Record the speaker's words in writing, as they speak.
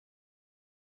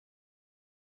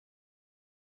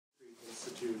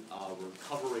Institute,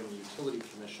 recovering utility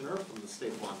commissioner from the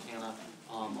state of Montana.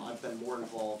 I've been more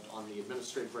involved on the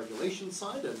administrative regulation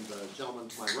side, and the gentleman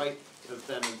to my right have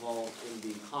been involved in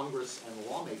the Congress and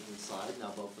lawmaking side,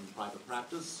 now both in private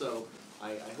practice. So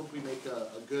I hope we make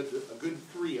a good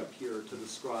three up here to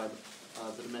describe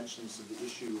the dimensions of the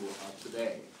issue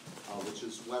today, which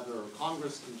is whether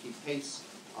Congress can keep pace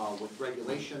with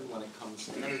regulation when it comes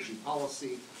to energy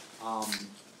policy.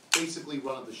 Basically,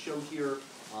 run of the show here.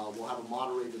 We'll have a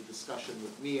moderated discussion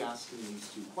with me asking these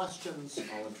two questions.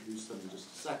 I'll introduce them in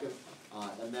just a second.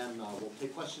 And then we'll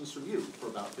take questions from you for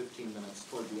about 15 minutes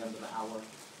toward the end of the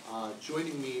hour.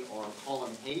 Joining me are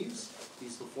Colin Hayes.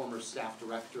 He's the former staff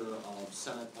director of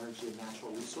Senate Energy and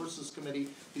Natural Resources Committee.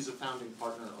 He's a founding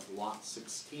partner of Lot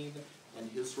 16.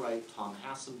 And his right, Tom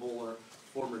Hassenbohler,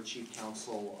 former chief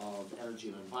counsel of Energy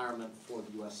and Environment for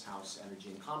the U.S. House Energy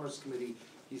and Commerce Committee.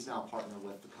 He's now partner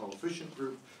with the Coefficient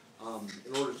Group.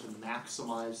 In order to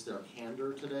maximize their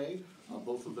candor today,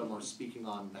 both of them are speaking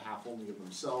on behalf only of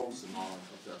themselves and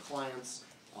of their clients.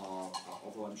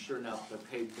 Although I'm sure now that they're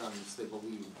paid guns, they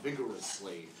believe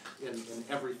vigorously in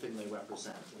everything they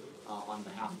represent on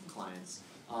behalf of clients.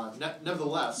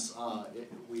 Nevertheless,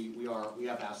 we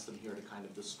have asked them here to kind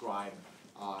of describe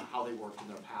how they worked in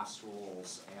their past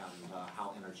roles and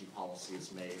how energy policy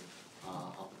is made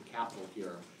up at the Capitol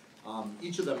here.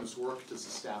 Each of them has worked as a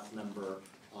staff member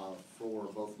for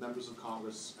both members of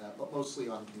Congress, but mostly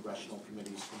on congressional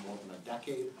committees for more than a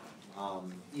decade.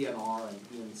 ENR and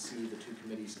ENC, the two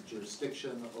committees of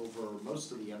jurisdiction over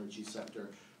most of the energy sector,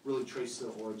 really trace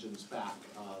their origins back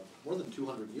more than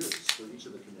 200 years for each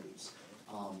of the committees.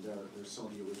 There's some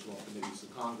of the original committees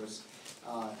of Congress.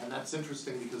 And that's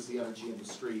interesting because the energy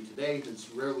industry today has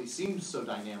rarely seemed so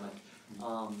dynamic.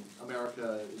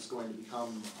 America is going to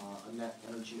become a net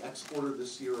energy exporter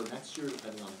this year or next year,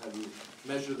 depending on how you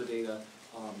measure the data,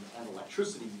 and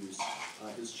electricity use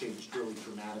has changed really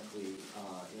dramatically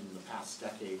in the past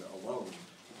decade alone,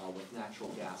 with natural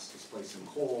gas displacing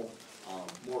coal,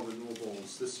 more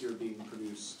renewables this year being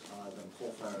produced than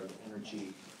coal-fired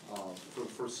energy for the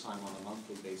first time on a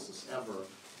monthly basis ever,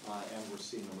 and we're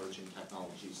seeing emerging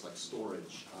technologies like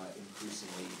storage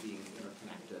increasingly being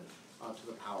interconnected to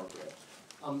the power grid.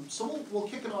 So we'll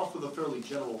kick it off with a fairly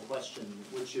general question,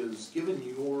 which is, given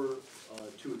your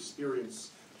two experience,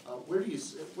 where do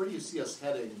you see us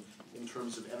heading in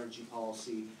terms of energy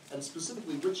policy, and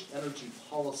specifically which energy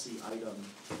policy item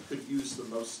could use the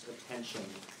most attention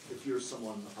if you're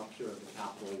someone up here at the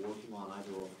Capitol working on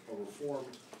either a reform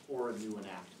or a new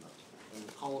enactment? And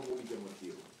Colin, we'll begin with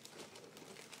you.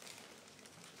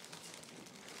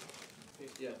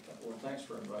 Yeah, well, thanks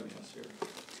for inviting us here,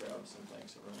 Travis, and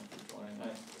thanks everyone for joining.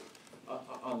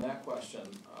 On that question,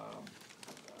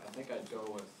 I think I'd go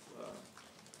with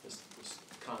this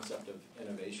concept of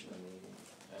innovation in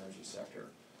the energy sector.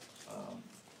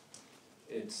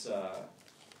 It's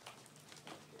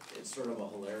sort of a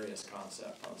hilarious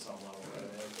concept on some level, right?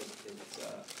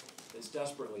 It's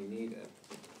desperately needed,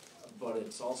 but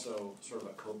it's also sort of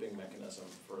a coping mechanism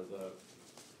for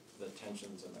the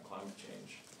tensions in the climate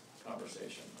change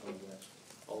conversation. I mean,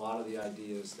 a lot of the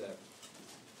ideas that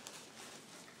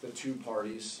the two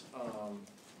parties,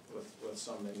 with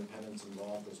some independents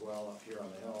involved as well up here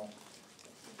on the Hill,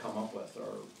 come up with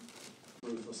are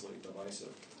ruthlessly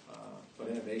divisive. But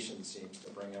innovation seems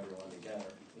to bring everyone together,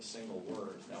 the single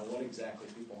word. Now, what exactly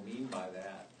people mean by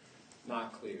that,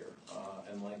 not clear.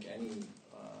 And like any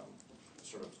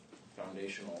sort of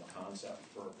foundational concept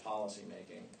for policy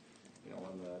making, you know,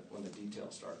 when the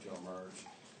details start to emerge.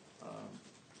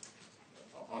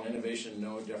 On innovation,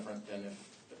 no different than if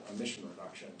emission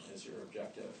reduction is your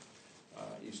objective,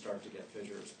 you start to get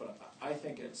fissures. But I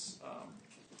think it's,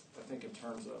 I think in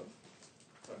terms of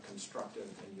a constructive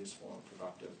and useful and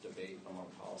productive debate among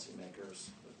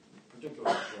policymakers,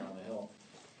 particularly here on the Hill,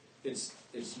 it's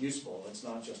useful. It's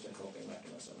not just a coping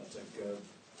mechanism. It's a good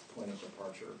point of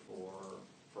departure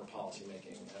for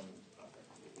policymaking, and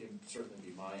it would certainly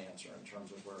be my answer in terms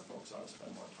of where folks ought to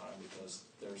spend more time, because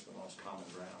there's the most common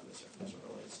ground as it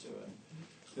relates to it.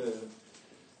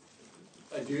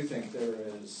 I do think there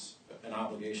is an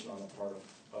obligation on the part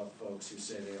of folks who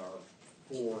say they are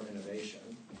for innovation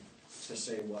to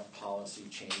say what policy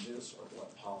changes or what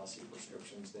policy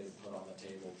prescriptions they put on the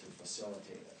table to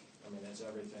facilitate it. I mean, it's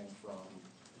everything from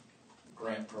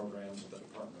grant programs of the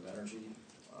Department of Energy,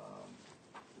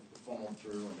 funneled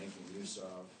through and making use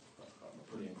of a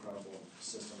pretty incredible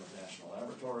system of national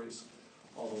laboratories,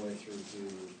 all the way through to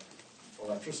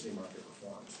electricity market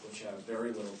reforms, which have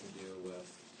very little to do with,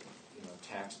 you know,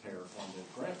 taxpayer-funded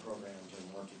grant programs and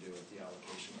more to do with the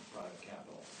allocation of private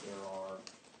capital. There are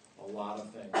a lot of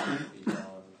things that can be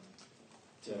done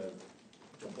to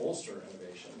bolster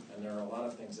innovation, and there are a lot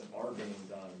of things that are being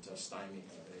done to stymie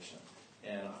innovation.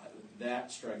 And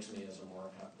that strikes me as a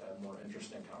more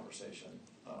interesting conversation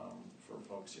for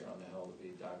folks here on the Hill to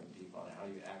be diving deep on how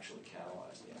do you actually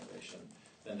catalyze the innovation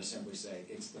than to simply say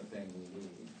it's the thing we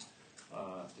need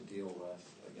to deal with,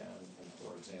 again,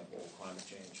 for example, climate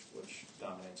change, which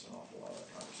dominates an awful lot of the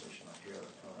conversation up here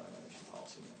around energy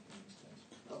policy making these days.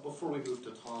 Before we move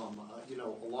to Tom,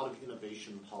 a lot of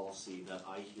innovation policy that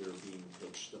I hear being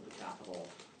pitched at the Capitol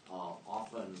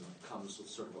often comes with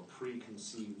sort of a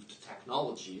preconceived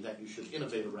technology that you should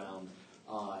innovate around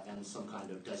and some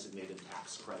kind of designated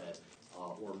tax credit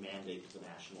or mandate to the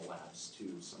national labs to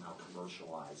somehow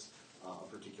commercialize a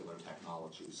particular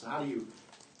technology. So how do you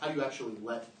actually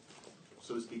let,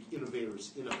 so to speak,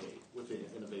 innovators innovate within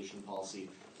innovation policy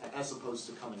as opposed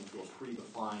to coming to a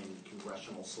predefined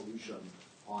congressional solution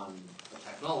on a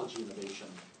technology innovation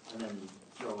and then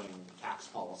throwing tax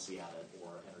policy at it or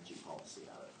energy policy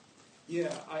at it?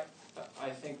 Yeah, I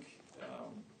think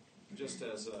just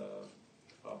as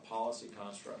a policy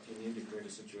construct, you need to create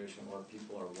a situation where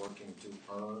people are working to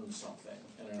earn something.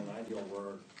 And in an ideal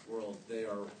world, they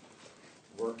are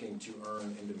working to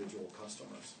earn individual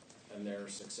customers. And their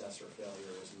success or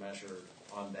failure is measured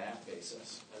on that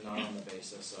basis and not on the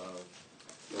basis of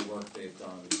the work they've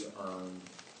done to earn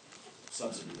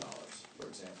subsidy dollars, for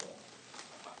example.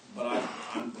 But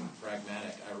I'm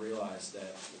pragmatic. I realize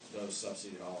that those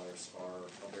subsidy dollars are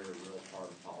a very real part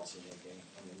of policymaking.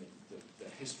 I mean, the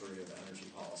history of energy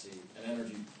policy and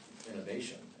energy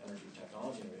innovation, energy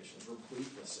technology innovation is replete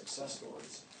with success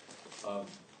stories of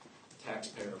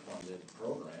taxpayer-funded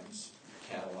programs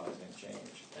catalyzing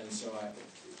change. And so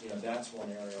that's one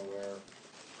area where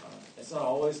it's not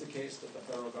always the case that the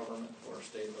federal government or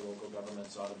state or local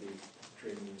governments ought to be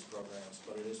creating these programs,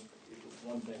 but it is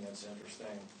one thing that's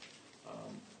interesting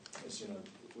is,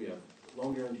 we have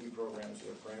loan guarantee programs, we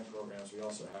have grant programs, we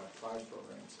also have prize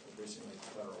programs increasingly at the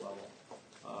federal level.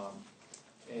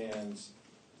 And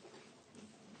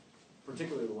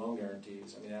particularly the loan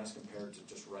guarantees, as compared to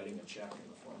just writing a check in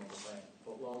the form of a grant,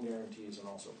 but loan guarantees and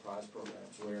also prize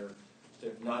programs where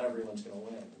not everyone's going to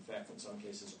win. In fact, in some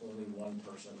cases, only one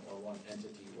person or one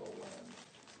entity will win.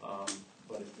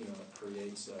 But it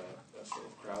creates a sort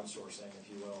of crowdsourcing, if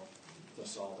you will, to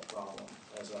solve a problem.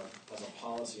 As a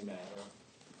policy matter,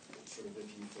 sort of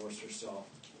if you force yourself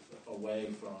away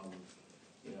from,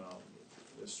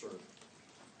 this sort of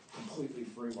completely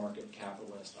free market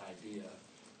capitalist idea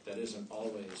that isn't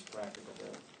always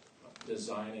practicable,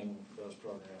 designing those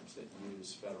programs that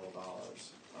use federal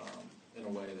dollars in a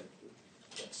way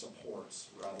that supports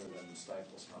rather than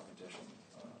stifles competition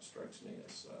strikes me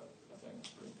as a thing that's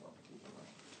pretty important to keep in mind.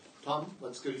 Tom,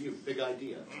 let's go to you. Big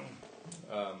idea.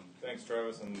 Thanks,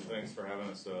 Travis, and thanks for having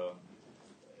us.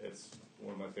 It's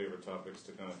one of my favorite topics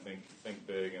to kind of think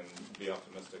big and be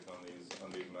optimistic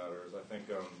on these matters. I think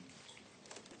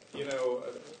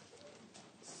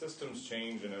systems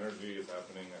change in energy is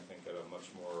happening, I think, at a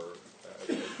much more,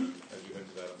 as you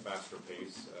hinted at, a faster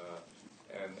pace.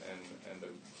 And the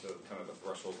kind of the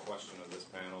threshold question of this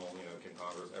panel, can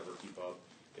Congress ever keep up,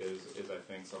 is I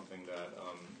think something that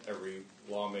every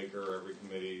lawmaker, every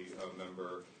committee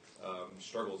member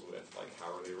struggles with. Like,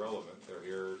 how are they relevant? They're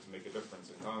here to make a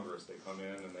difference in Congress. They come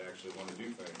in and they actually want to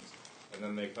do things. And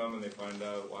then they come and they find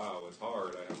out, wow, it's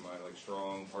hard. I have my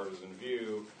strong partisan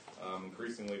view.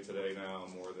 Increasingly today now,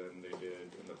 more than they did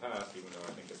in the past, even though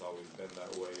I think it's always been that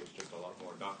way. It's just a lot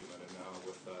more documented now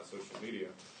with social media.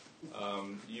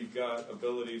 You've got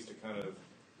abilities to kind of,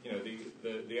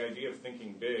 the idea of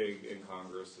thinking big in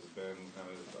Congress has been kind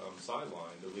of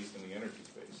sidelined, at least in the energy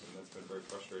space, and that's been very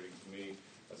frustrating to me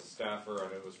as a staffer.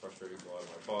 I know it was frustrating to a lot of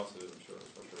my bosses. I'm sure it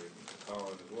was frustrating to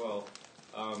Colin as well.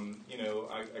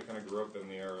 I kind of grew up in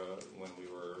the era when we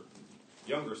were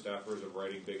younger staffers of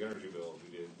writing big energy bills.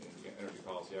 We did the Energy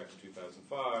Policy Act in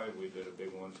 2005. We did a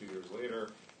big one 2 years later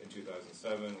in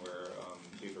 2007 where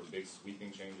these were big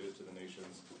sweeping changes to the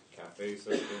nation's CAFE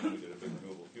system. We did a big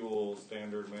renewable fuel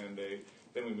standard mandate.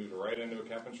 Then we moved right into a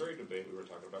cap and trade debate. We were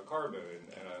talking about carbon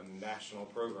and a national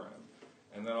program.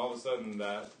 And then all of a sudden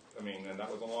and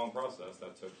that was a long process.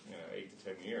 That took 8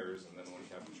 to 10 years. And then when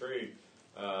cap and trade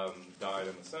died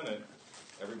in the Senate,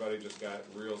 everybody just got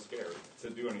real scared to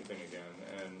do anything again.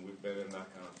 And we've been in that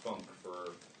kind of funk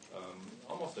for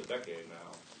almost a decade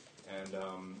now. And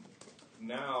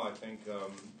now I think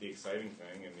the exciting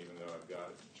thing, and even though I've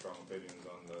got strong opinions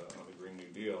on the Green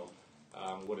New Deal,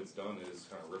 what it's done is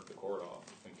kind of rip the cord off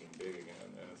of thinking big again.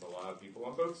 And it's allowed people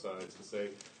on both sides to say,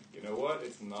 you know what,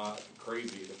 it's not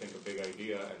crazy to think a big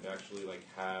idea and to actually like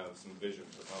have some vision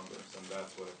for Congress, and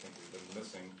that's what I think we've been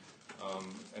missing.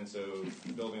 And so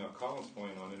building on Colin's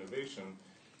point on innovation,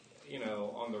 you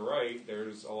know, on the right,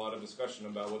 there's a lot of discussion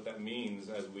about what that means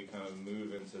as we kind of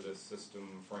move into this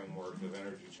system framework of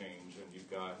energy change. And you've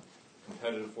got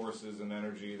competitive forces in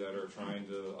energy that are trying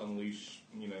to unleash,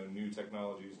 you know, new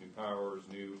technologies, new powers,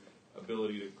 new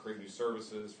ability to create new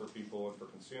services for people and for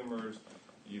consumers.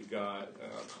 You've got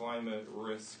climate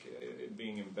risk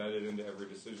being embedded into every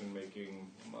decision-making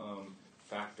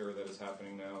factor that is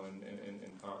happening now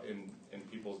in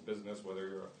people's business, whether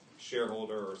you're a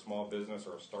shareholder or a small business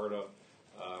or a startup.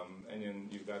 And then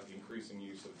you've got the increasing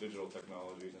use of digital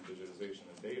technologies and digitization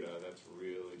of data that's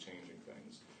really changing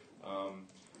things.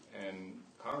 And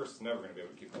Congress is never going to be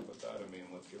able to keep up with that. I mean,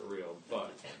 let's get real.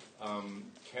 But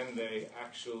can they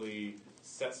actually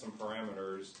set some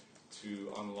parameters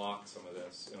to unlock some of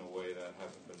this in a way that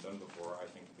hasn't been done before? I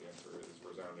think the answer is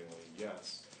resoundingly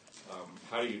yes.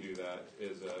 How do you do that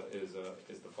is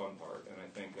the fun part, and I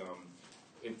think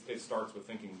it starts with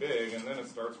thinking big, and then it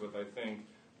starts with, I think,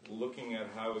 looking at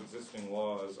how existing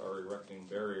laws are erecting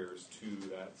barriers to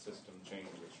that system change.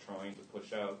 It's trying to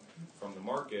push out from the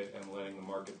market and letting the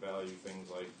market value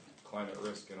things like climate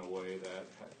risk in a way that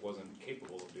wasn't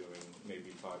capable of doing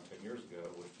maybe 5-10 years ago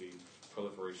with the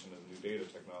proliferation of new data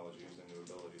technologies and new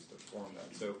abilities to perform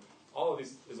that. So all of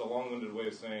these is a long-winded way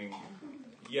of saying,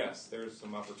 yes, there's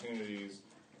some opportunities.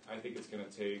 I think it's going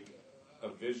to take a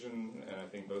vision, and I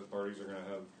think both parties are going to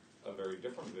have a very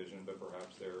different vision, but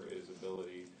perhaps there is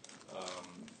ability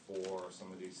for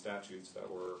some of these statutes that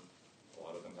were, a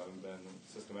lot of them haven't been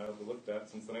systematically looked at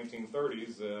since the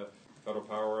 1930s, Federal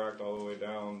Power Act all the way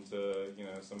down to, you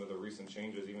know, some of the recent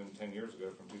changes even 10 years ago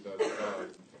from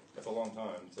 2005. It's a long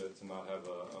time to not have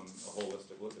a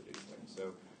holistic look at these things.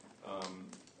 So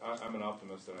I'm an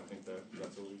optimist, and I think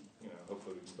that's what we, you know,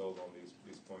 hopefully we can build on these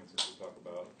points as we talk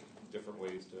about different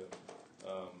ways to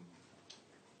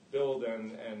build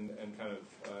and kind of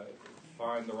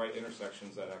find the right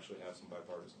intersections that actually have some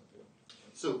bipartisan appeal.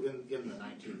 So in the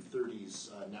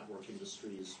 1930s, network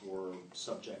industries were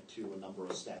subject to a number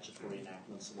of statutory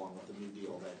enactments along with the New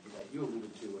Deal that you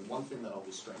alluded to. And one thing that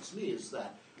always strikes me is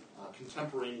that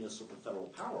contemporaneous with the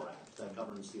Federal Power Act that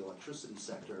governs the electricity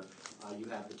sector, you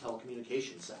have the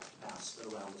Telecommunications Act passed at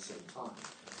around the same time.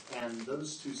 And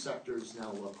those two sectors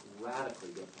now look radically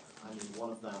different. I mean,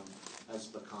 one of them has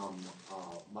become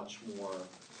much more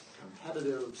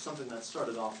competitive. Something that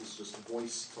started off as just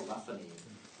voice telephony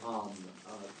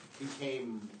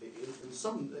became,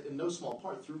 in no small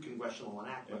part, through congressional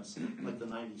enactments like the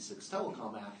 '96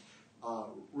 Telecom Act,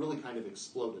 really kind of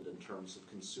exploded in terms of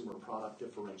consumer product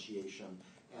differentiation.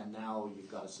 And now you've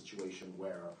got a situation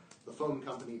where the phone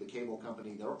company, the cable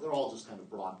company, they're all just kind of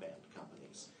broadband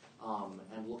companies,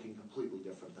 and looking completely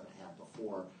different than it had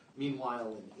before.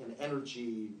 Meanwhile, in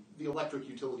energy, the electric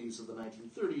utilities of the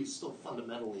 1930s still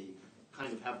fundamentally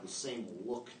kind of have the same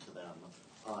look to them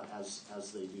as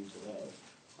they do today.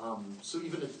 So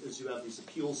even as you have these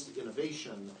appeals to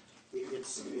innovation,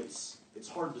 it's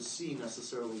hard to see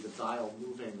necessarily the dial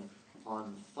moving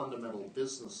on fundamental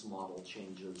business model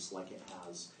changes like it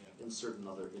has in certain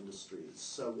other industries.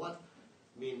 So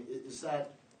is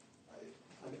that,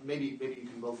 maybe you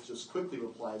can both just quickly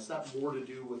reply, is that more to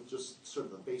do with just sort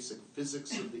of the basic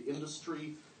physics of the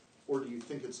industry, or do you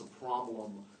think it's a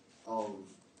problem of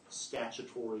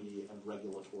statutory and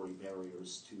regulatory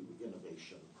barriers to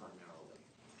innovation primarily?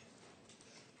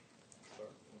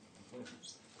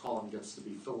 Colin gets to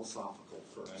be philosophical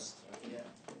first. Yeah,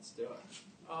 let's do it.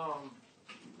 I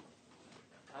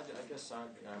guess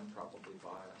I'm probably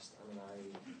biased. I mean,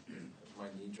 my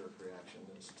knee-jerk reaction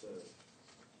is to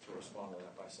respond to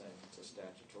that by saying it's a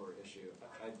statutory issue.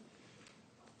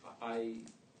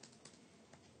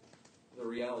 The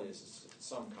reality is it's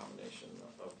some combination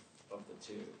of the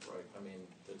two, right? I mean,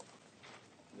 the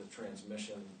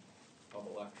transmission of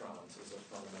electrons is a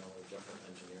fundamentally different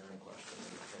engineering question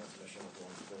than the transmission of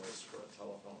one's voice for a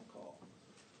telephone call.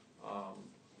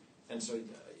 And so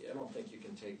I don't think you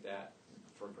can take that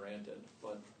for granted,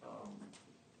 but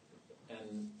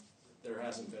and there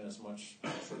hasn't been as much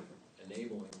sort of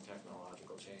enabling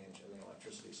technological change in the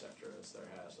electricity sector as there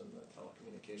has in the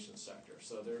telecommunications sector.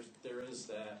 So there is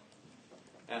that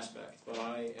aspect, but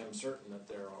I am certain that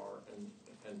there are,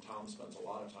 and Tom spends a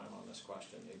lot of time on this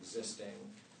question,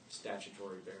 existing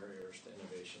statutory barriers to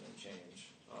innovation and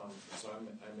change. So I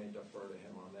may defer to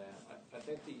him on that. I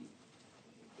think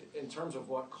in terms of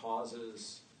what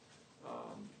causes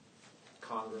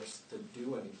Congress to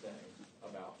do anything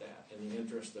about that in the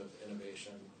interest of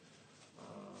innovation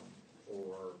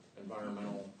or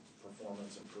environmental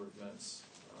performance improvements,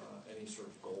 any sort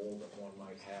of goal that one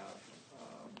might have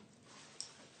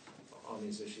on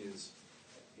these issues.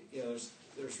 You know,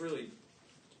 there's really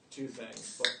two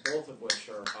things, both of which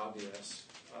are obvious,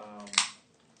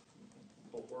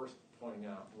 but worth pointing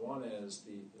out. One is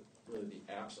really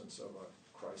the absence of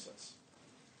a crisis.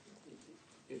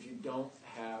 If you don't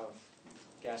have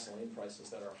gasoline prices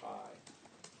that are high,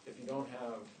 if you don't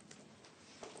have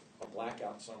a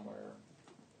blackout somewhere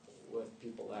with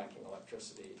people lacking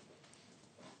electricity,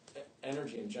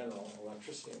 energy in general,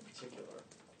 electricity in particular,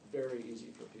 very easy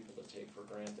for people to take for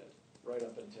granted, right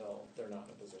up until they're not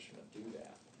in a position to do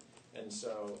that. And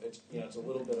so it's a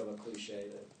little bit of a cliche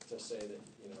to say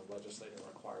that legislating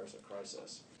requires a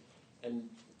crisis, and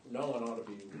no one ought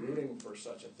to be rooting for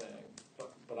such a thing.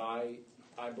 But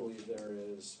I believe there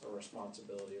is a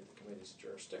responsibility of the committee's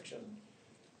jurisdiction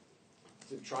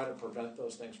to try to prevent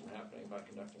those things from happening by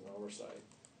conducting oversight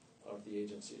of the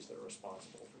agencies that are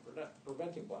responsible for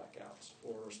preventing blackouts,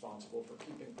 or responsible for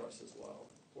keeping prices low,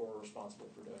 or responsible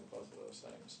for doing both of those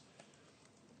things.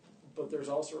 But there's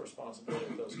also a responsibility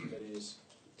of those committees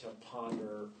to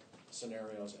ponder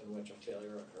scenarios in which a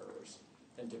failure occurs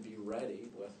and to be ready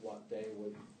with what they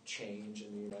would change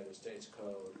in the United States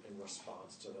Code in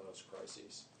response to those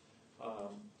crises.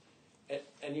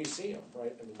 And you see them,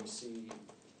 right? I mean, you see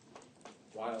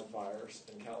wildfires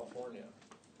in California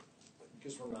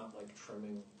because we're not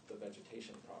trimming the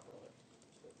vegetation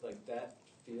properly. That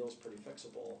feels pretty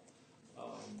fixable.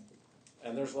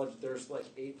 And there's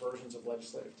 8 versions of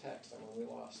legislative text. I mean,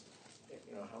 we lost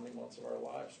how many months of our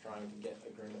lives trying to get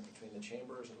agreement between the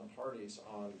chambers and the parties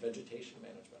on vegetation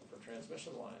management for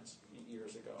transmission lines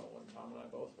years ago when Tom and I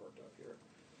both worked up here.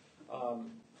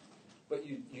 But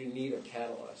you need a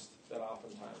catalyst that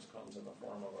oftentimes comes in the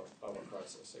form of a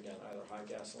crisis. Again, either high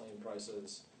gasoline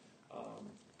prices, a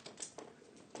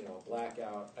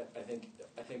blackout. I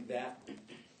think that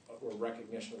or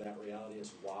recognition of that reality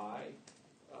is why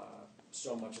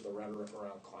so much of the rhetoric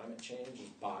around climate change is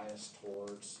biased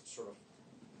towards sort of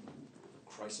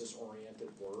crisis-oriented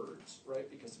words,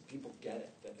 right? Because people get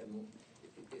it. And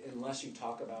unless you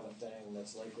talk about a thing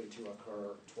that's likely to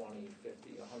occur 20,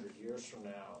 50, 100 years from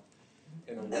now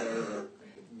in a way that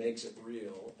makes it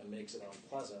real and makes it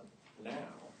unpleasant now,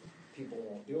 people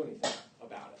won't do anything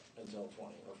about it until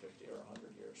 20 or 50 or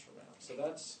 100 years from now. So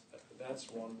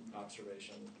that's one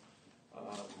observation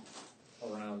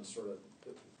around sort of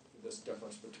this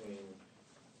difference between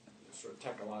sort of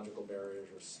technological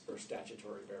barriers or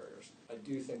statutory barriers. I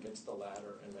do think it's the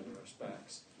latter in many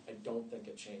respects. I don't think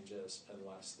it changes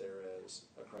unless there is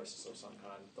a crisis of some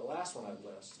kind. The last one I'd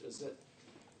list is that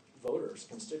voters,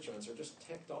 constituents, are just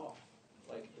ticked off.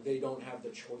 They don't have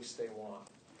the choice they want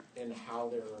in how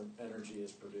their energy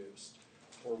is produced,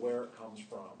 or where it comes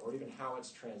from, or even how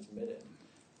it's transmitted.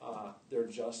 They're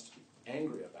just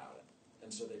angry about it.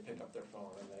 And so they pick up their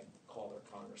phone and they call their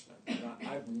congressman.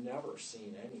 I've never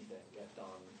seen anything get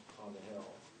done on the Hill,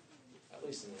 at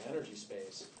least in the energy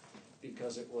space,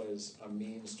 because it was a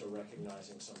means to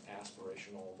recognizing some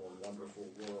aspirational, more wonderful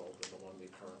world than the one we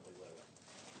currently live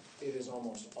in. It is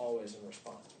almost always in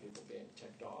response to people being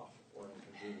ticked off or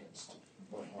inconvenienced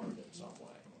or harmed in some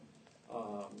way.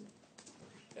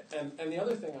 And the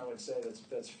other thing I would say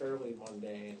that's fairly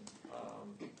mundane,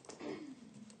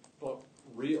 but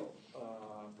real,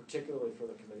 particularly for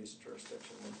the committee's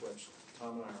jurisdiction with which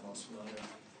Tom and I are most familiar,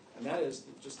 and that is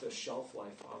just the shelf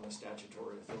life on the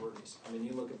statutory authorities. I mean,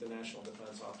 you look at the National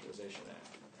Defense Authorization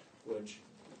Act, which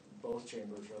both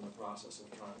chambers are in the process of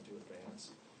trying to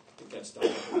advance. It gets done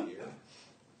every year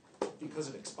because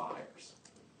it expires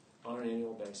on an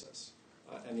annual basis.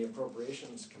 And the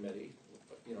Appropriations Committee,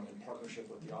 in partnership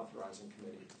with the Authorizing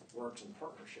Committee, works in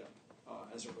partnership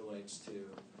as it relates to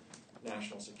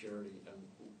national security and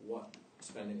what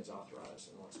spending is authorized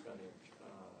and what spending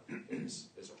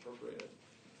is appropriated.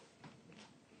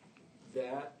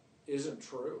 That isn't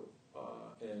true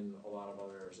in a lot of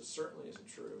other areas. It certainly isn't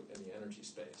true in the energy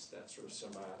space, that sort of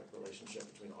symbiotic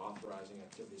relationship between authorizing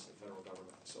activities of the federal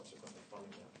government and subsequently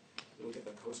funding them. You look at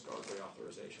the Coast Guard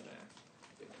Reauthorization Act.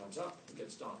 It comes up, it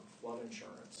gets done. Flood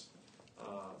insurance.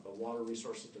 The Water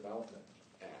Resources Development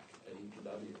Act at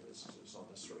EPW is on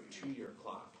this sort of 2-year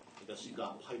clock. I guess you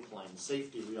got pipeline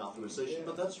safety reauthorization,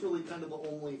 but that's really kind of the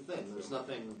only thing. There's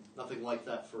nothing like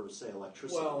that for, say,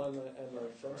 electricity. Well, and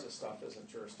the PHMSA stuff isn't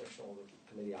jurisdictional to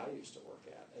the committee I used to work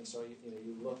at, and so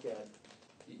you look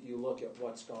at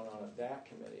what's going on at that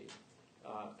committee,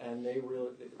 and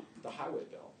the highway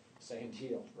bill, same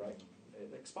deal, right?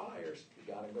 It expires.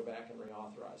 You got to go back and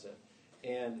reauthorize it.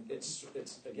 And it's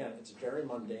a very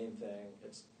mundane thing.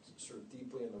 It's sort of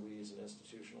deeply in the weeds and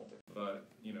institutional. But,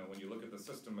 you know, when you look at the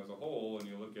system as a whole and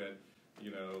you look at,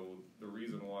 you know, the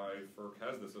reason why FERC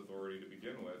has this authority to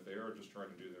begin with, they are just trying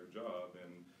to do their job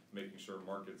and making sure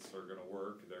markets are going to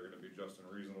work, they're going to be just and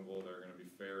reasonable, they're going to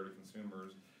be fair to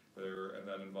consumers, and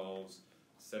that involves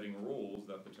setting rules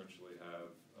that potentially have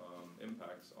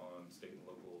impacts on state and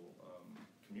local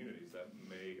communities that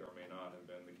may or may not have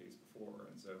been the case before.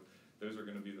 And so those are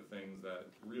going to be the things that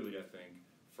really, I think,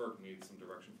 FERC needs some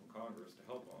direction from Congress to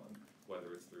help on,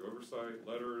 whether it's through oversight,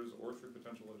 letters, or through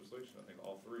potential legislation. I think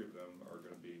all three of them are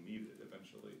going to be needed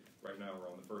eventually. Right now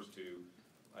we're on the first two.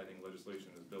 I think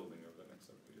legislation is building over the next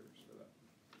several years for that.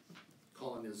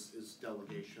 Colin, is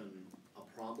delegation a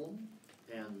problem?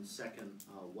 And second,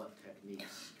 what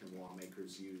techniques can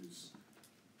lawmakers use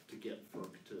to get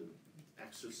FERC to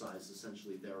exercise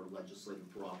essentially their legislative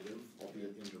prerogative,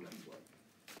 albeit indirectly?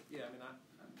 Yeah, I mean,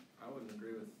 I wouldn't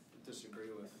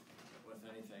disagree with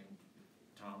anything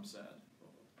Tom said,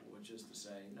 which is to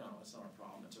say, no, it's not a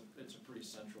problem. It's a pretty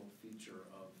central feature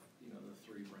of, you know, the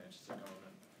three branches of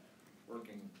government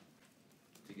working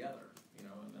together, you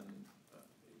know, and then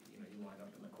you know, you wind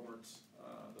up in the courts,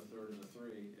 the third of the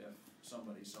three, if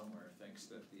somebody somewhere thinks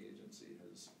that the agency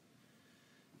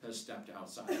has stepped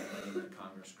outside the lane that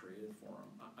Congress created for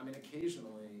them. I mean,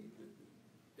 occasionally,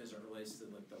 as it relates to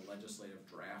like the legislative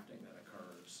drafting that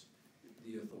occurs,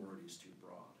 the authority is too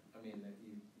broad. I mean,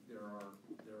 there are,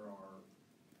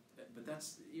 but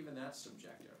that's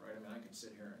subjective, right? I mean, I can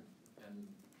sit here and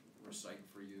recite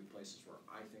for you places where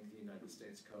I think the United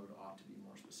States Code ought to be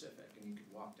more specific, and you could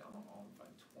walk down the hall and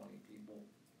find 20 people,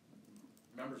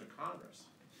 members of Congress,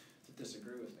 to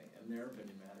disagree with me, and their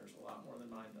opinion matters a lot more than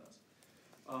mine does.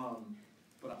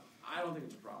 But I don't think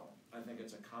it's a problem. I think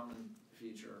it's a common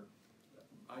feature.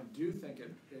 I do think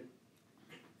it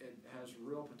has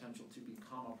real potential to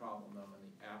become a problem, though, in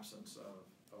the absence of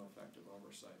effective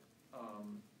oversight.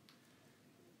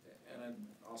 And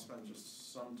I'll spend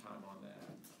just some time on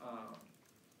that.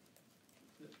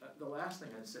 The last thing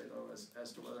I'd say, though,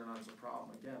 as to whether or not it's a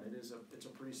problem, again, it's a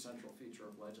pretty central feature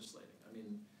of legislating. I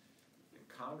mean,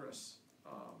 Congress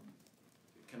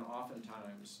can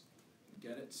oftentimes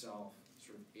get itself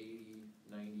sort of 80,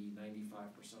 90,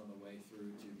 95% of the way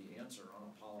through to the answer on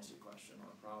a policy question or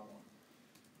a problem,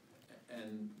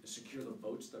 and secure the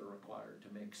votes that are required to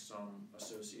make some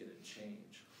associated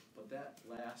change. But that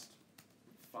last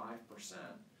 5%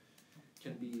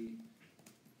 can be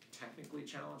technically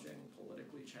challenging,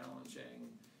 politically challenging.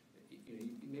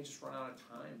 You may just run out of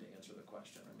time to answer the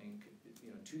question. I mean,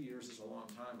 2 years is a long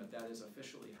time, but that is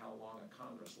officially how long a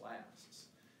Congress lasts.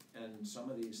 And some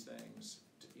of these things,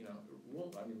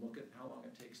 I mean, look at how long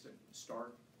it takes to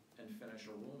start and finish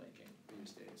a rulemaking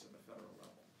these days at the federal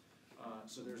level.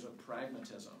 So there's a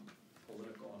pragmatism,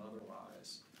 political and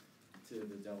otherwise, to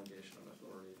the delegation of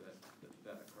authority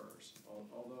that occurs.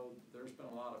 Although there's been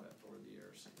a lot of it over the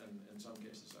years, and in some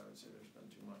cases I would say there's been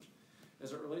too much.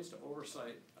 As it relates to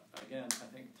oversight, again, I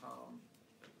think Tom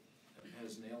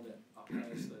has nailed it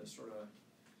as the sort of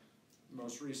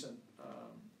most recent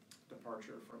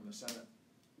departure from the Senate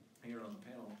here on the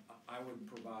panel. I would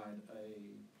provide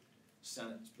a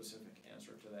Senate-specific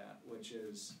answer to that, which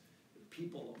is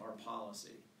people are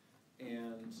policy.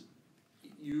 And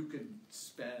you could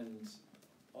spend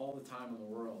all the time in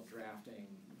the world drafting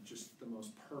just the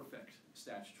most perfect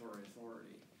statutory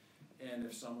authority. And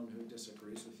if someone who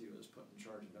disagrees with you is put in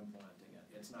charge of implementing it,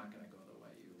 it's not going to go the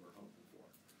way you were hoping for.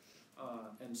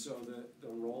 And so the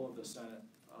role of the Senate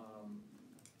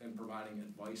in providing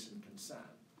advice and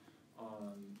consent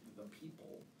on the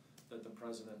people that the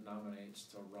president nominates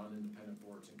to run independent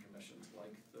boards and commissions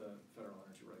like the Federal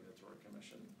Energy Regulatory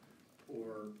Commission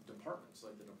or departments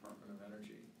like the Department of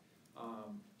Energy,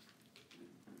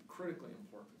 critically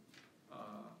important,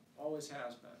 always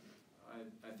has been.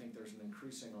 I think there's an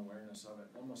increasing awareness of it,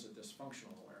 almost a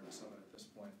dysfunctional awareness of it at this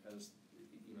point, as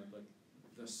like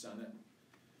the Senate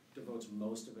devotes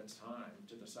most of its time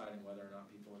to deciding whether or not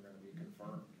people are going to be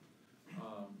confirmed.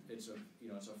 It's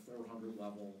a 400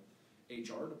 level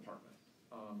HR department,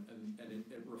 and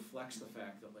it reflects the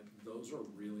fact that like those are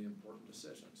really important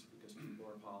decisions because people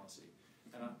are policy.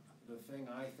 And the thing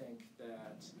I think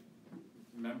that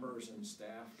members and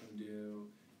staff can do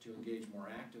to engage more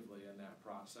actively in that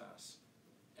process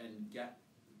and get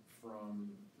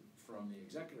from the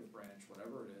executive branch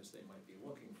whatever it is they might be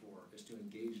looking for is to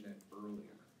engage in it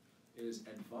earlier, is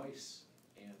advice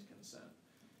and consent.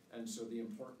 And so the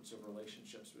importance of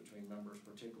relationships between members,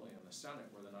 particularly in the Senate,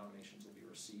 where the nominations will be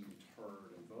received,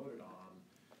 heard, and voted on,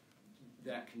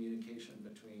 that communication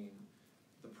between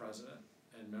the president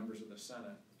and members of the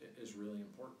Senate is really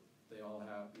important. They all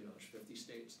have, there's 50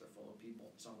 states, they're full of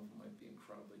people. Some of them might be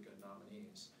incredibly good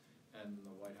nominees. And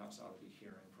the White House ought to be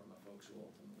hearing from the folks who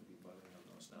ultimately be voting on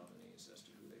those nominees as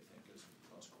to who they think is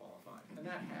most qualified. And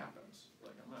that happens.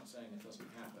 Like, I'm not saying it doesn't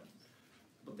happen,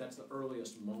 but that's the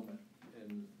earliest moment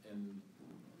in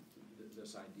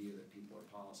this idea that people are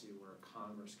policy where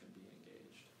Congress can be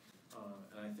engaged.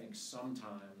 And I think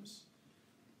sometimes,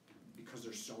 because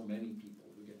there's so many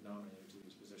people who get nominated to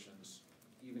these positions,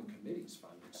 even committees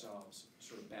find themselves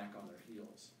sort of back on their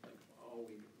heels. Like, oh,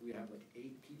 we have like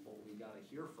 8 people we got to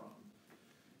hear from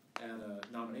at a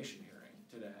nomination hearing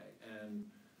today, and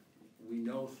we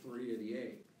know 3 of the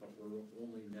 8, but we're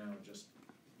only now just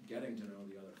getting to know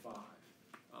the other 5.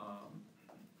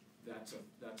 That's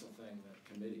a thing that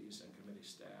committees and committee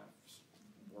staffs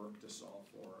work to solve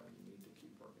for and need to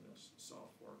keep working to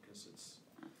solve for, because it's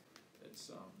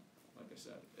like I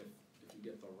said, if you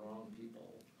get the wrong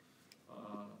people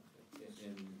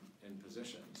in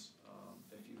positions,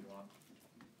 if you want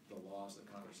the laws that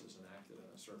Congress has enacted in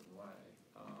a certain way,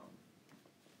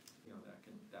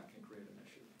 that can create an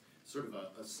issue. Sort of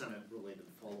a Senate-related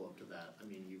follow-up to that. I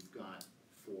mean, you've got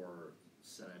for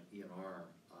Senate E&R,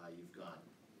 you've got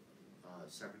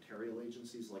secretarial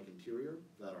agencies like Interior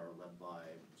that are led by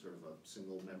sort of a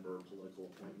single-member political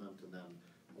appointment, and then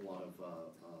a lot of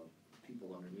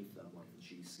people underneath them like the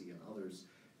GC and others.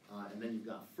 And then you've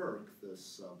got FERC,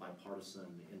 this bipartisan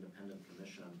independent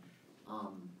commission.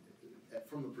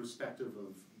 From the perspective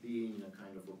of being a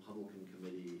kind of Republican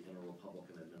committee in a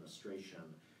Republican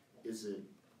administration, is it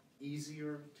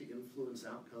easier to influence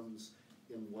outcomes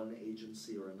in one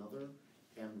agency or another?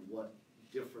 And what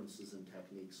differences and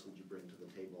techniques would you bring to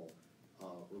the table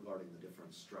regarding the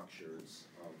different structures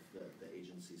of the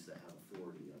agencies that have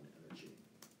authority on energy?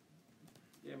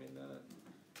 Yeah, I mean,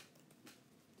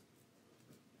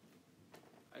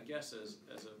 I guess as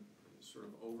a sort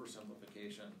of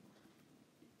oversimplification,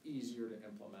 easier to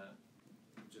implement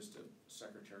just a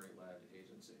secretary-led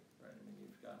agency, right? I mean,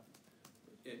 you've got,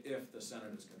 if the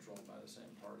Senate is controlled by the same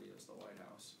party as the White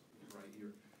House, right?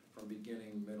 You're from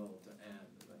beginning, middle to end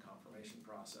in the confirmation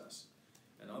process,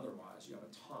 and otherwise you have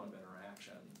a ton of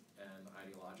interaction and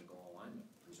ideological alignment,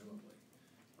 presumably.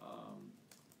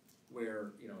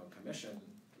 Where, a commission,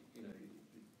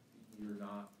 you're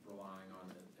not relying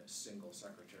on a single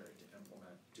secretary to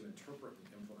interpret and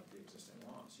implement the existing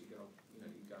laws. You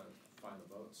gotta find the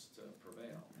votes to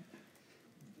prevail.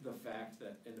 The fact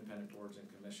that independent boards and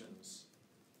commissions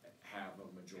have a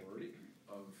majority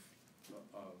of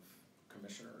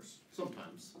commissioners.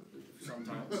 Sometimes.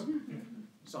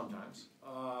 Sometimes.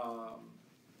 A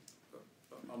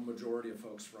majority of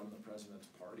folks from the president's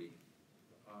party,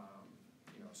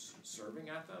 serving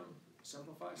at them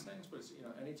simplifies things, but it's,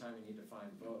 anytime you need to find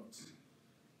votes,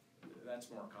 that's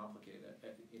more complicated.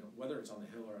 Whether it's on the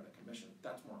Hill or at a commission,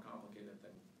 that's more complicated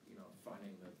than,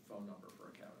 finding the phone number for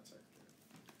a cabinet secretary.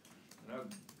 And I'm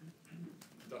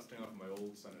dusting off my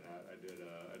old Senate hat. I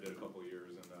did a couple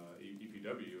years in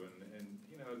EPW, and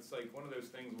it's like one of those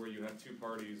things where you have 2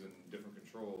 parties and different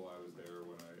control. I was there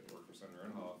when I worked for Senator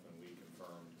Inhofe, and we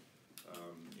confirmed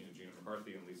Gina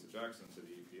McCarthy and Lisa Jackson to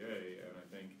the EPA, and I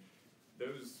think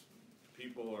those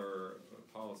people are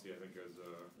policy. I think is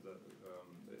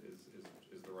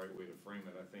the right way to frame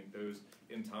it. I think those,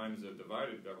 in times of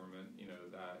divided government,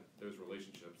 that those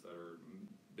relationships that are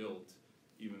built,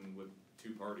 even with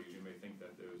 2 parties, you may think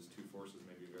that those 2 forces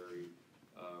may be very,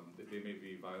 that they may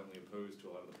be violently opposed to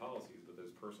a lot of the policies, but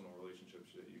those personal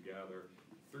relationships that you gather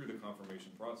through the confirmation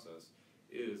process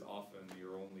is often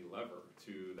your only lever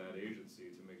to that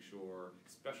agency to make sure,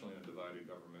 especially in a divided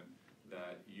government,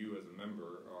 that you as a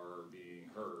member are being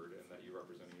heard and that you're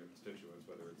representing your constituents,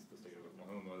 whether it's the state of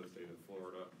Oklahoma, the state of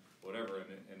Florida, whatever,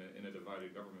 and in a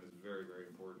divided government is very, very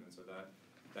important. And so that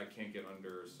can't get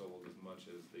undersold as much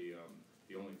as the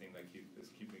only thing that is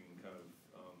keeping kind of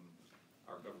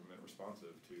our government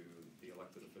responsive to the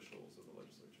elected officials of the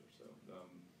legislature. So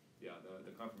yeah,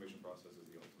 the confirmation process is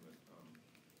the ultimate,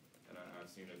 and I've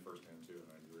seen it firsthand too,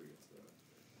 and I agree. It's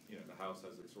the House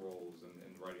has its roles in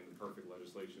writing the perfect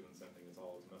legislation and sending us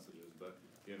all its messages, but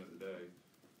at the end of the day,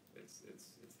 it's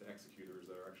the executors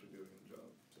that are actually doing the job.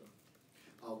 So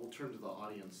we'll turn to the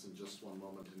audience in just one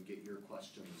moment and get your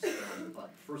questions.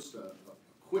 But first, a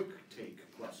quick take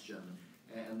question,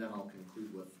 and then I'll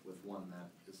conclude with one that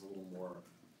is a little more,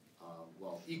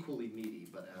 equally meaty,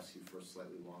 but asks you for a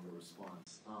slightly longer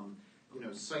response.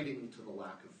 Citing to the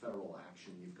lack of federal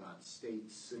action, you've got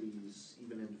states, cities,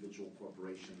 even individual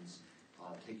corporations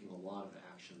taking a lot of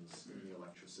actions in the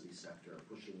electricity sector,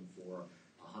 pushing for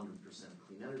 100%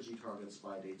 clean energy targets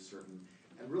by a date certain,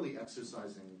 and really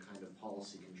exercising kind of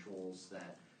policy controls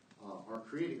that are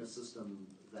creating a system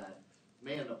that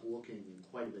may end up looking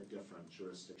quite a bit different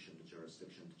jurisdiction to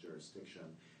jurisdiction to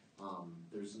jurisdiction.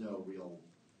 There's no real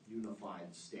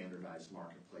unified, standardized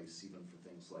marketplace, even for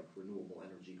things like renewable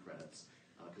energy credits,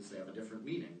 because they have a different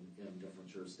meaning in different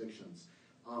jurisdictions.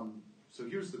 So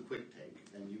here's the quick take,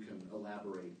 and you can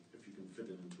elaborate if you can fit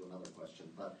it into another question.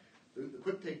 But the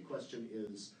quick take question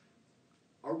is,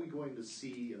 are we going to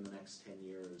see in the next 10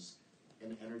 years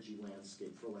an energy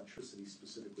landscape for electricity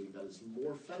specifically that is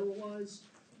more federalized,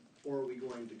 or are we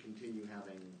going to continue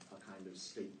having a kind of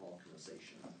state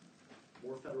balkanization?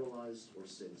 More federalized or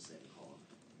stay the same, Colin?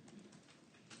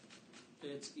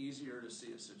 It's easier to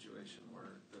see a situation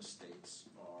where the states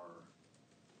are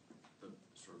the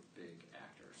sort of big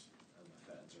actors and the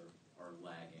feds are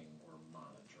lagging or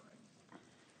monitoring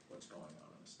what's going on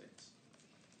in the states.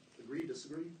 Agree,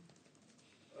 disagree?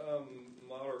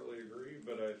 Moderately agree,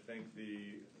 but I think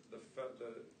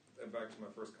and back to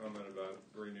my first comment about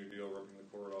Green New Deal ripping the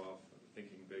cord off,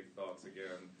 thinking big thoughts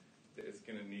again, it's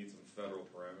going to need some federal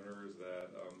parameters that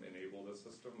enable this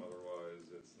system. Otherwise,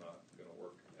 it's not going to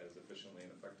work as efficiently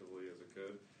and effectively as it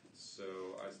could.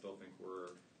 So I still think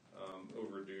we're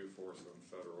overdue for some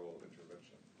federal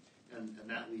intervention. And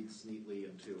that leads neatly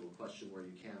into a question where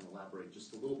you can elaborate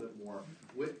just a little bit more,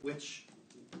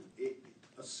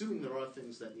 assuming there are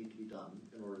things that need to be done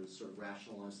in order to sort of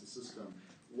rationalize the system,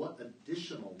 what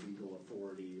additional legal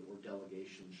authority or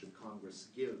delegation should Congress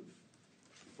give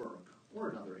FERC or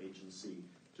another agency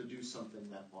to do something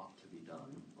that ought to be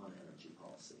done on energy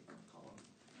policy? Colin.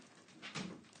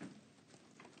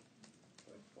 If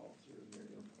I fall through here,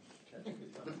 you'll catch me.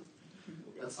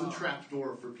 That's the trap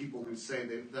door for people who say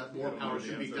that more power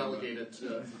should be delegated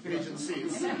to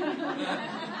agencies.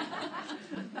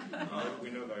 We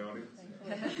know the audience.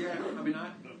 Yeah, I mean,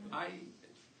 I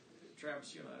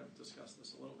Travis, you and I have discussed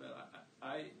this a little bit.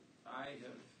 I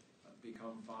have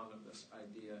become fond of this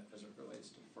idea as it relates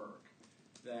to FERC,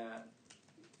 that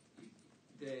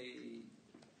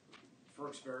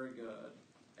FERC's very good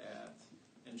at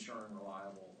ensuring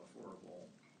reliable, affordable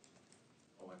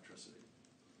electricity.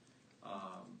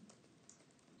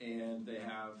 And they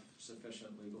have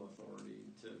sufficient legal authority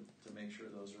to make sure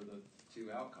those are the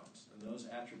two outcomes. And those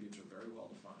attributes are very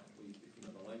well defined.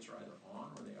 The lights are either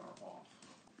on or they are off.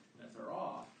 And if they're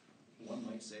off, one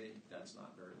might say that's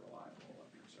not very reliable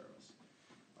electric service.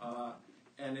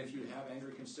 And if you have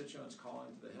angry constituents calling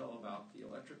to the Hill about the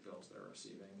electric bills they're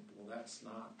receiving, well, that's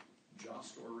not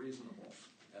just or reasonable,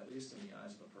 at least in the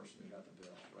eyes of the person who got the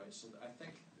bill, right? So I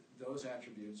think those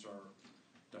attributes are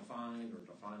defined or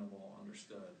definable,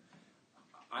 understood.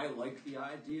 I like the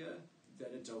idea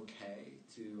that it's okay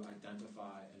to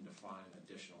identify and define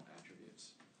additional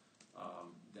attributes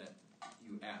that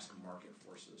you ask market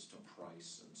forces to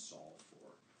price and solve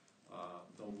for.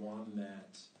 The one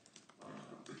that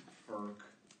FERC,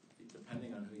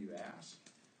 depending on who you ask,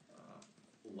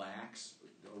 lacks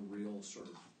a real sort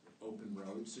of open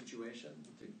road situation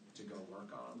to go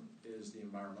work on is the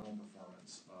environmental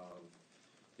performance of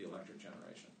the electric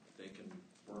generation. They can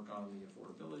work on the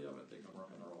affordability of it, they can work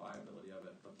on the reliability of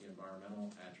it, but the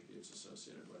environmental attributes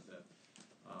associated with it,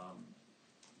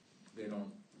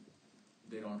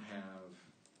 they don't have,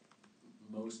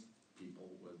 most people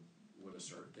would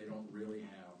assert, they don't really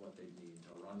have what they need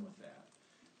to run with that.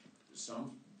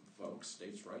 Some folks,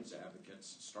 states' rights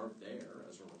advocates, start there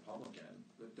as a Republican,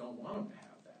 but don't want them to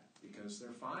have that because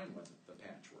they're fine with the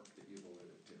patchwork that you've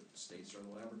alluded to. States are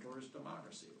the laboratories of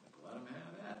democracy. Let them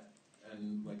have at it.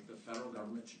 And the federal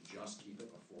government should just keep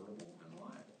it affordable and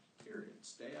reliable, period.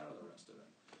 Stay out of the rest of it.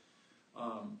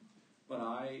 But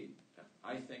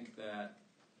I think that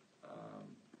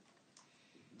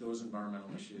those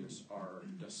environmental issues are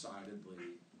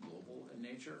decidedly global in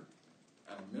nature.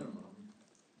 At a minimum,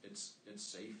 it's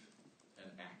safe and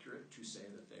accurate to say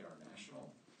that they are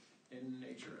national in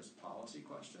nature as policy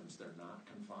questions. They're not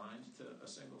confined to a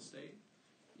single state.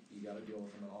 You got to deal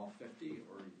with them in all 50,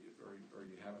 or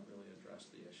you haven't really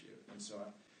addressed the issue. And so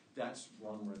that's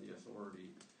one where the authority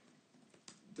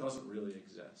doesn't really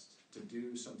exist to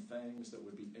do some things that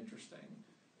would be interesting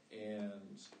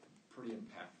and pretty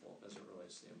impactful as it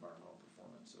relates to the environmental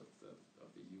performance of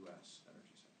the U.S.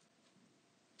 energy sector.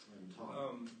 And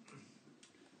Tom?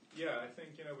 Yeah, I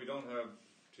think we don't have,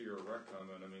 to your rec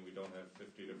comment, we don't have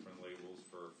 50 different labels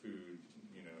for food,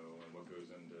 and what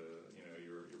goes into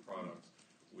your products.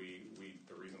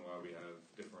 The reason why we have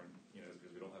different, is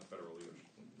because we don't have federal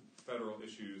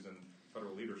issues and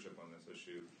federal leadership on this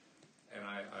issue. And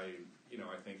I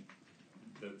think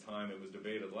the time it was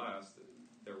debated last,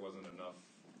 there wasn't enough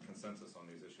consensus on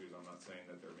these issues. I'm not saying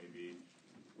that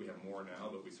we have more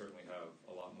now, but we certainly have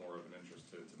a lot more of an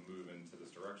interest to move into this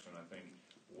direction. direction. I think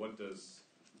what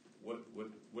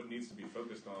needs to be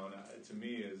focused on to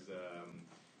me is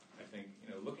I think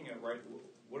looking at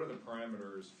what are the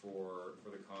parameters for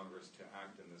the Congress to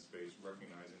act in this space,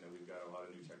 recognizing that we've got a lot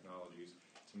of new technologies.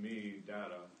 To me,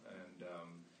 data and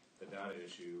the data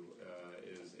issue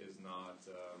is not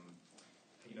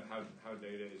how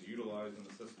data is utilized in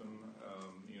the system.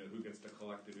 Who gets to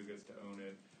collect it, who gets to own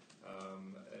it.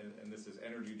 And this is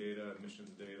energy data,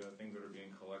 emissions data, things that are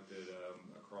being collected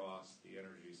across the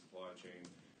energy supply chain.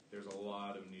 There's a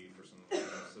lot of need for some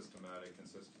systematic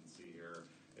consistency here.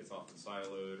 It's often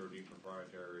siloed or deep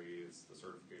proprietary. The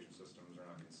certification systems are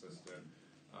not consistent.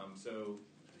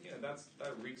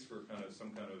 That reeks for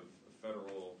some kind of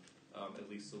federal at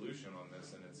least solution on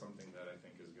this, and it's something that I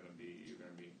think is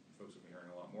folks will be hearing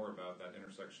a lot more about, that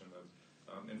intersection of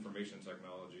information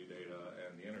technology, data,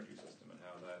 and the energy system, and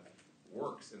how that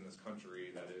works in this country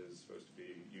that is supposed to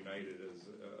be united as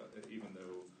even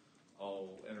though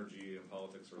all energy and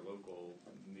politics are local,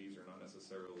 these are not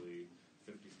necessarily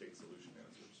 50-state solution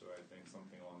answers. So I think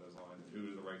something along those lines.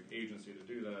 Who is the right agency to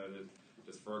do that?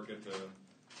 Does FERC get to,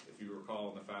 if you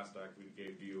recall in the FAST Act, we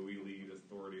gave DOE lead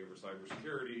authority over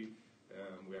cybersecurity.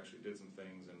 We actually did some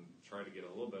things and tried to get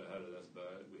a little bit ahead of this,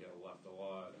 but we have left a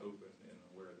lot open in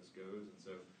where this goes. And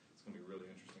so it's going to be really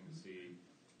interesting to see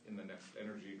in the next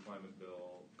energy climate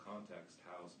bill context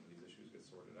how some of these issues get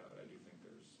sorted out. I do think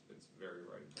it's very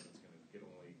ripe, and it's going to get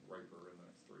only riper in the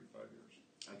next 3 to 5 years.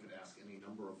 I could ask any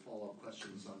number of follow-up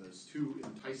questions on those two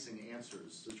enticing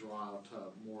answers to draw out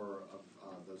more of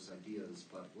those ideas,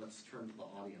 but let's turn to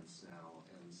the audience now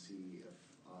and see if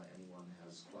anyone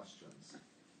has questions.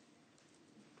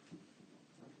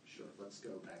 Sure, let's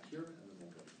go back here, and then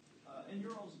we'll go. In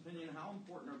your all's opinion, how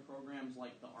important are programs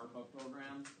like the ARPA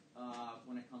program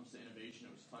when it comes to innovation?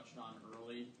 It was touched on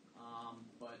early,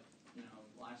 but the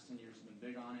last 10 years have been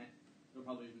big on it. It'll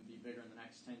probably even be bigger in the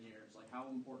next 10 years. Like, how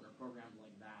important are programs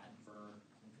like that for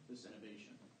this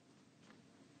innovation?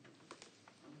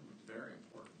 Very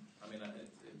important. I mean,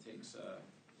 it takes,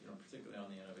 particularly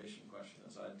on the innovation question,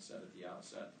 as I said at the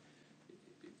outset,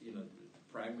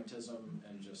 pragmatism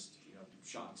and just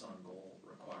shots on goal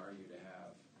require you to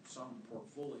have some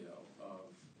portfolio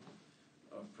of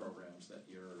programs that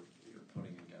you're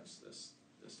putting against this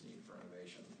need for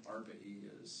innovation.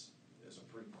 ARPA-E is a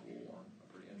pretty cool one, a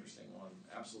pretty interesting one,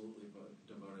 absolutely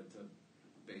devoted to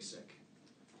basic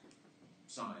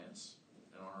science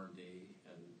and R&D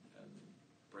and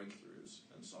breakthroughs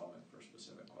and solving for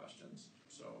specific questions.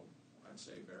 So I'd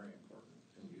say very important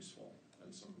and useful,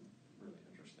 and some really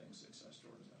interesting success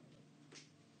stories out of it.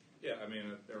 Yeah, I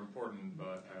mean, they're important,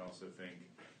 but I also think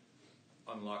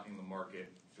unlocking the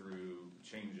market through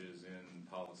changes in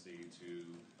policy to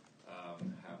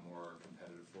have more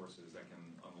competitive forces that can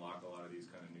unlock a lot of these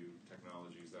kind of new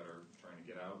technologies that are trying to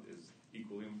get out is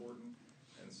equally important.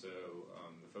 And so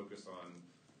the focus on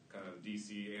kind of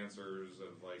DC answers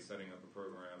of like setting up a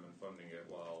program and funding it,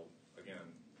 while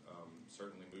again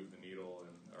certainly move the needle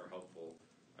and are helpful,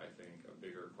 I think a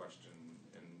bigger question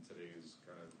in today's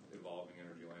kind of evolving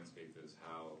energy landscape is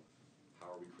how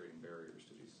are we creating barriers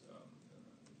to these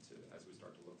as we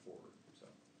start to look forward. So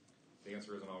the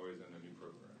answer isn't always in a new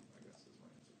program, I guess is my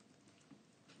answer.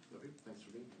 Okay, thanks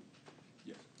for being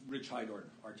here. Yes, Rich Heidorn,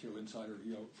 RTO Insider,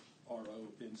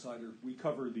 RO Insider. We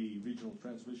cover the regional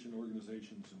transmission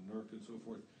organizations and NERC and so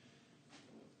forth.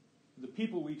 The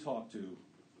people we talk to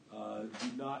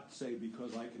do not say,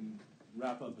 because I can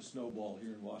wrap up a snowball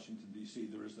here in Washington, D.C.,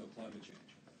 there is no climate change.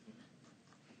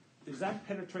 Is that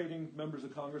penetrating members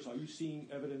of Congress? Are you seeing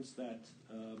evidence that,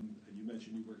 and you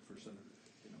mentioned you work for Senator,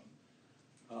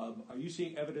 are you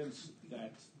seeing evidence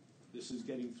that this is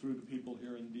getting through to people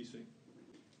here in D.C.?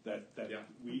 That yeah.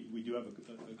 we do have a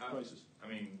crisis? I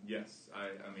mean, yes.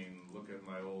 I mean, look at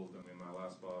my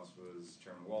last boss was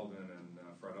Chairman Walden and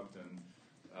Fred Upton.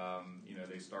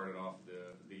 They started off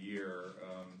the year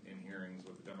in hearings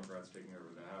with the Democrats taking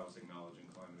over the House, acknowledging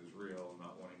climate is real,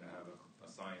 not wanting to have a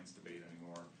science debate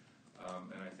anymore.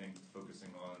 And I think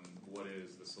focusing on what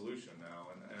is the solution now.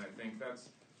 And I think that's,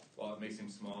 while it may seem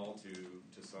small to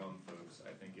some folks,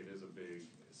 I think it is a big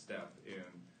step in.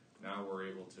 Now we're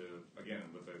able to,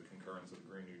 again, with the concurrence of the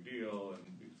Green New Deal and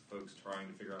folks trying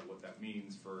to figure out what that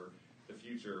means for the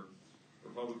future,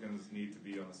 Republicans need to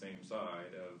be on the same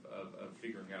side of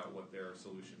figuring out what their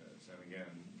solution is. And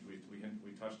again, we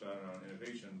touched on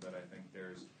innovation, but I think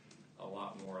there's a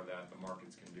lot more that the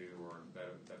markets can do or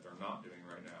that they're not doing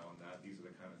right now, and that these are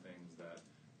the kind of things that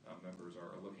members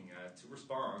are looking at to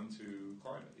respond to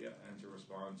climate, and to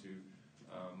respond to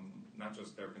not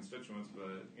just their constituents,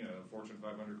 but Fortune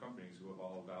 500 companies who have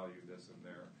all valued this in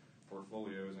their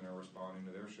portfolios and are responding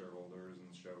to their shareholders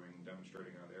and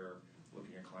demonstrating how they're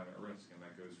looking at climate risk, and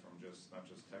that goes from not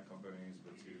just tech companies,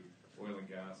 but to oil and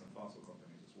gas and fossil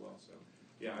companies as well. So,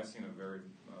 yeah, I've seen a very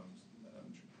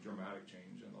dramatic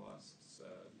change in the last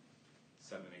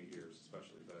 7-8 years,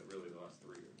 especially, but really the last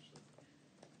 3 years. So.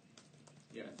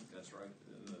 Yeah, I think that's right.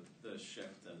 And the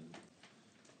shift in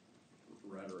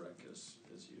rhetoric is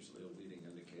usually a leading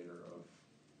indicator of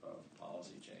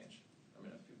policy change. I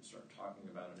mean, if people start talking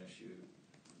about an issue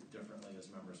differently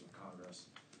as members of Congress,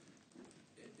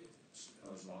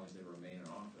 as long as they remain in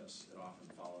office, it often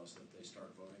follows that they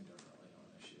start voting differently on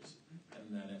issues.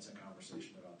 And then it's a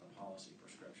conversation about the policy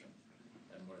prescription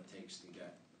and what it takes to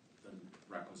get the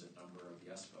requisite number of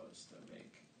yes votes to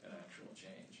make an actual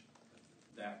change.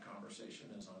 That conversation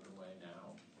is underway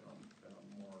now in a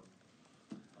more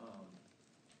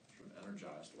sort of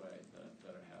energized way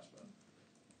than it has been,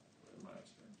 in my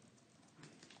experience.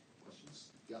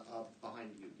 Questions? Yeah,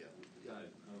 behind you, Gavin. Hi,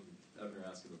 Abner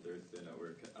Askin with the Earth Day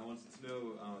Network. I wanted to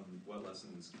know what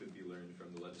lessons could be learned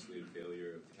from the legislative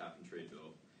failure of the cap and trade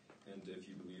bill, and if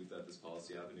you believe that this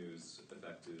policy avenue is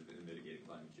effective in mitigating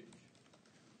climate change.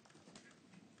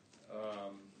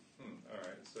 All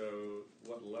right, so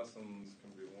what lessons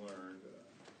can be learned?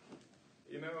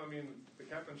 I mean, the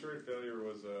cap and trade failure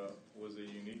was a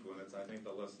unique one. I think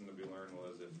the lesson to be learned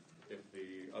was if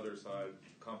the other side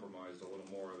compromised a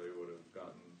little more, they would have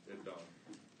gotten it done.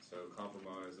 So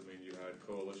compromise, I mean, you had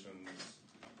coalitions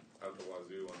out the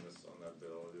wazoo on that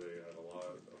bill. They had a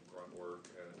lot of grunt work,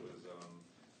 and it was, the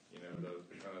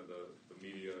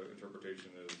media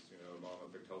interpretation is, Obama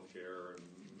picked healthcare and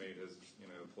made his,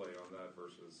 play on that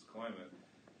versus climate.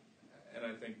 And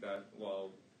I think that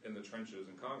while in the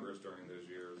trenches in Congress during those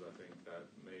years, I think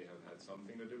that may have had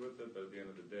something to do with it, but at the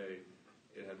end of the day,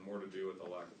 it had more to do with the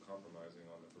lack of compromising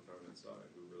on the proponent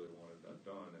side, who really wanted that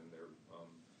done, and their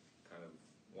kind of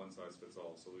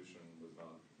one-size-fits-all solution was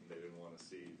not. They didn't want to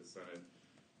see the Senate,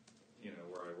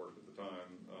 where I worked at the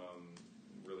time,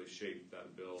 really shape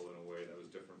that bill in a way that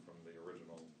was different from the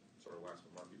original sort of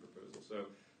Waxman-Markey proposal. So,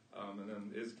 and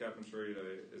then is cap and trade,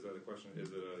 is that a question? Is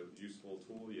it a useful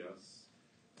tool? Yes.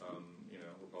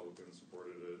 Republicans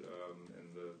supported it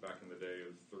back in the day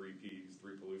of 3 Ps,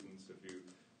 3 pollutants. If you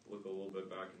look a little bit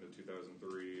back into 2003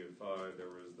 and 2005, there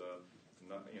was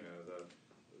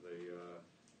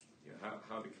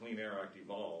how the Clean Air Act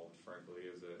evolved, frankly,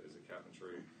 is a cap and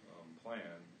trade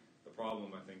plan. The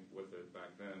problem, I think, with it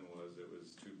back then was it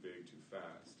was too big, too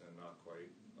fast, and not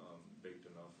quite baked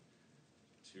enough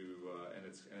and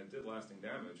it did lasting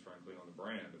damage, frankly, on the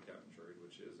brand of cap and trade,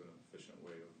 which is an efficient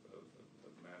way of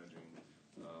managing,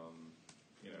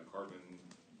 carbon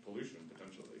pollution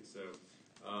potentially. So,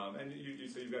 and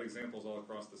so you've got examples all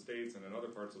across the states and in other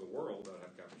parts of the world that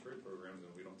have cap and trade programs,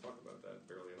 and we don't talk about that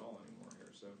barely at all anymore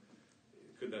here. So,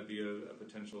 could that be a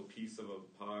potential piece of a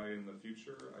pie in the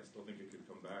future? I still think it could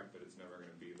come back, but it's never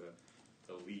going to be the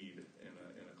lead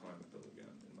in a climate bill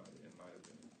again, in my opinion.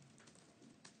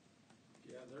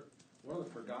 Yeah, one of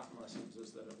the forgotten lessons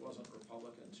is that it wasn't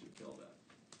Republicans who killed it.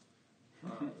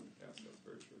 Yes, that's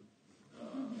very true.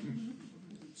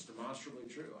 It's demonstrably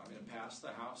true. I mean, it passed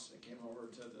the House. It came over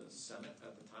to the Senate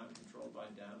at the time, controlled by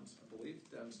Dems. I believe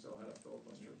Dems still had a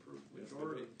filibuster-proof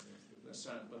majority in the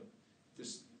Senate, but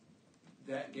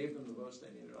that gave them the votes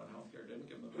they needed on healthcare. Didn't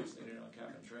give them the votes they needed on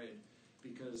cap and trade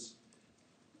because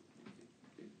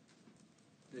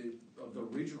of the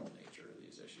regional nature of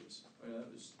these issues. I mean,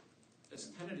 it's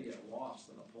tended to get lost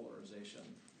in the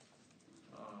polarization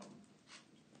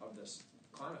of this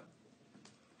climate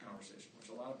conversation, which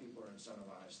a lot of people are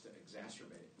incentivized to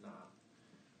exacerbate, not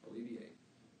alleviate.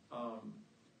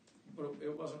 But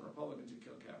it wasn't Republicans who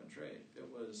killed cap and trade.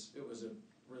 It was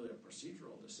really a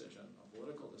procedural decision, a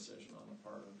political decision on the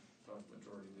part of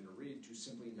Majority Leader Reid to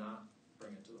simply not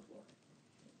bring it to the floor.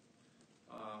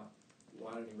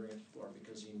 Why did he bring it to the floor?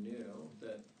 Because he knew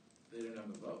that they didn't have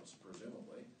the votes,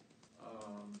 presumably.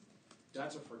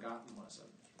 That's a forgotten lesson.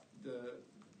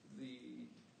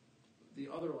 The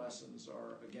other lessons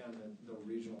are, again, the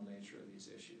regional nature of these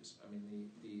issues. I mean,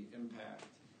 the impact.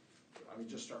 I mean,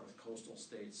 just start with coastal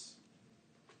states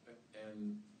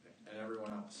and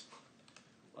everyone else,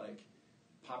 like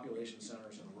population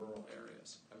centers in rural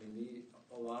areas. I mean,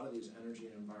 a lot of these energy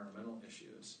and environmental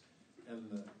issues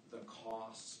and the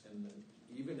costs, and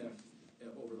even if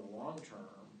over the long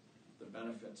term the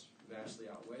benefits vastly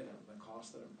outweigh them, the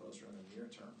costs that impose are in the near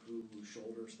term. Who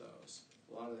shoulders those?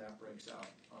 A lot of that breaks out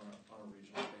on a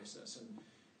regional basis, and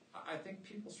I think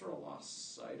people sort of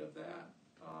lost sight of that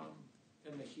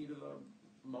in the heat of the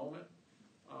moment,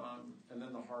 and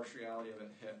then the harsh reality of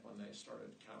it hit when they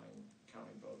started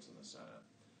counting votes in the Senate.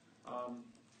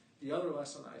 The other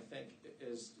lesson, I think,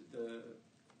 is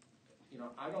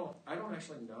I don't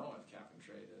actually know if cap and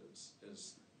trade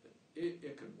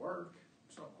it could work.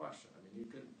 There's no question. I mean, you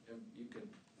could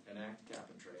enact cap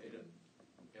and trade and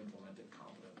implement it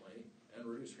competently and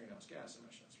reduce greenhouse gas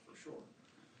emissions for sure.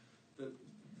 The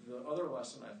other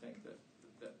lesson I think that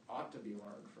ought to be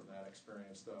learned from that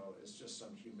experience, though, is just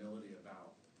some humility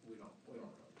about we don't really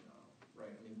know,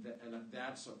 right? I mean, and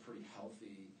that's a pretty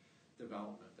healthy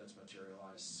development that's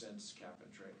materialized since cap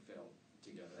and trade failed to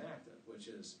get enacted, which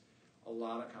is a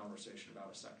lot of conversation about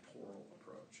a sectoral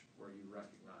approach where you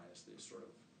recognize these sort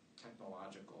of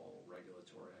technological,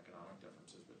 regulatory, economic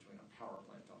differences between a power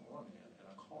plant on the one hand and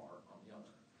a car on the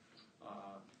other.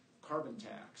 Carbon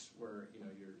tax, where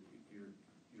you're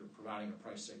providing a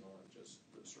price signal and just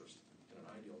sort of, in an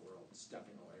ideal world,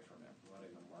 stepping away from it,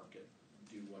 letting the market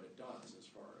do what it does as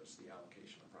far as the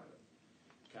allocation of private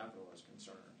capital is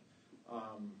concerned.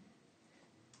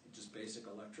 Just basic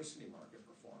electricity market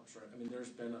reforms, right? I mean,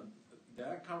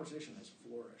 that conversation has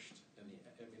flourished.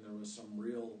 There was some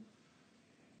real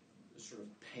sort of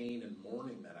pain and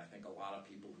mourning that I think a lot of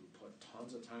people who put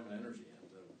tons of time and energy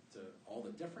into all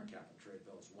the different cap and trade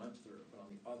bills went through. But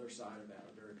on the other side of that,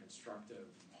 a very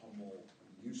constructive, humble,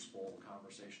 useful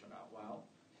conversation about, well,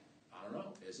 I don't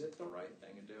know, is it the right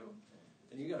thing to do?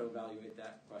 And you got to evaluate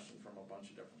that question from a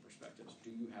bunch of different perspectives.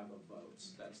 Do you have the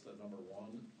votes? That's the number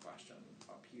one question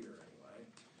up here, anyway.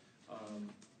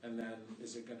 And then,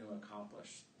 is it going to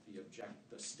accomplish the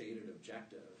stated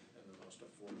objective in the most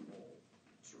affordable,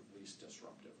 sort of least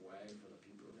disruptive way for the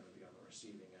people who are going to be on the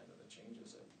receiving end of the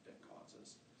changes it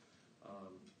causes? I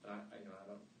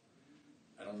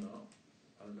don't know.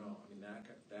 I mean,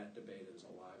 that debate is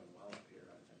alive and well up here.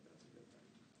 I think that's a good thing.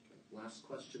 Okay. Last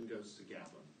question goes to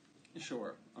Gavin.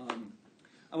 Sure.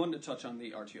 I wanted to touch on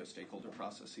the RTO stakeholder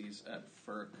processes at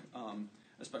FERC,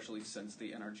 especially since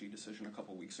the NRG decision a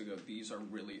couple weeks ago. The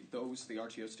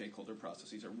RTO stakeholder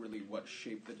processes are really what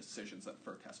shape the decisions that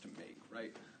FERC has to make,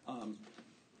 right?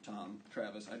 Tom,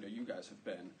 Travis, I know you guys have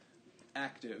been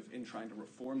active in trying to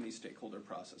reform these stakeholder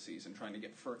processes and trying to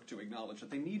get FERC to acknowledge that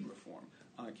they need reform.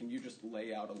 Can you just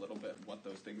lay out a little bit what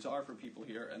those things are for people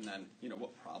here, and then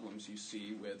what problems you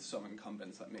see with some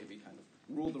incumbents that maybe kind of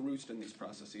rule the roost in these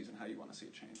processes, and how you want to see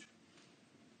it change?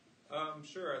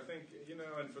 Sure. I think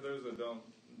and for those that don't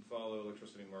follow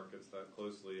electricity markets that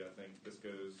closely, I think this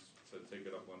goes to take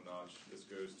it up one notch. This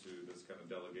goes to this kind of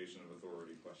delegation of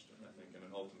authority question. I think in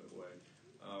an ultimate way.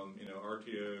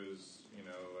 RTOs,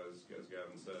 as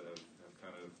Gavin said,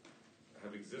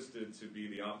 have existed to be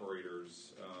the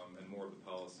operators and more of the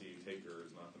policy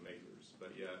takers, not the makers.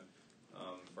 But yet,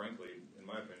 frankly, in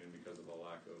my opinion, because of a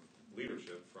lack of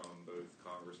leadership from both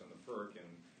Congress and the FERC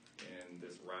and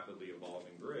this rapidly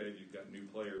evolving grid, you've got new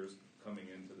players coming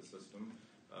into the system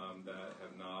that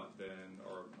have not been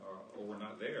or were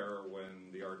not there when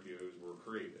the RTOs were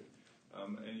created.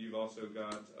 And you've also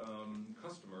got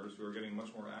customers who are getting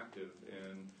much more active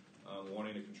in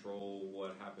wanting to control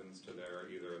what happens to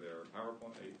either their power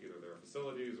plant, either their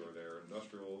facilities or their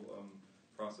industrial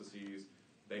processes.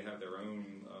 They have their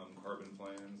own carbon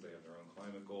plans. They have their own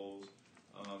climate goals.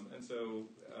 And so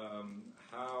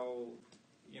how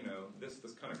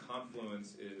this kind of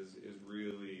confluence is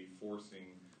really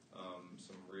forcing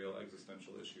some real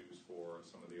existential issues for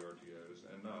some of the RTOs,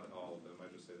 and not all of them. I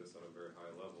just say this at a very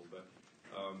high level, but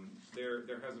there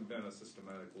hasn't been a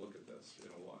systematic look at this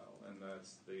in a while, and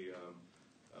that's the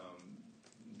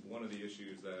one of the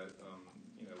issues that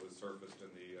was surfaced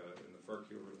in the FERC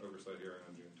oversight hearing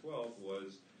on June 12th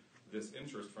was this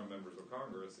interest from members of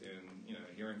Congress in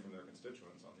hearing from their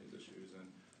constituents on these issues, and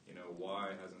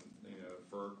why hasn't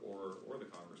FERC or the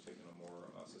Congress taken a more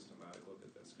systematic look at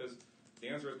this? Because the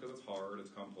answer is because it's hard,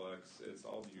 it's complex, it's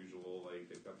all the usual. Like,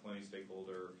 they've got plenty of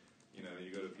stakeholder. You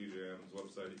go to PJM's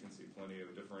website, you can see plenty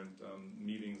of different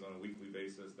meetings on a weekly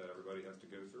basis that everybody has to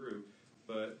go through.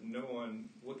 But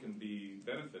what can be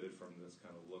benefited from this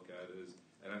kind of look at is,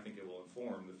 and I think it will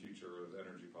inform the future of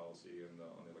energy policy on the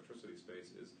electricity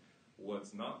space, is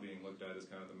what's not being looked at is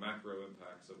kind of the macro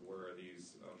impacts of where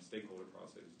these stakeholder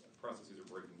processes are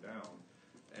breaking down.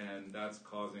 And that's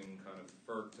causing kind of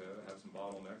FERC to have some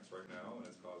bottlenecks right now, and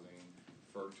it's causing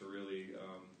FERC to really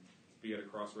be at a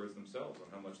crossroads themselves on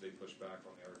how much they push back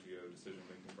on the RTO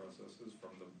decision-making processes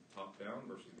from the top down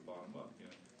versus the bottom up.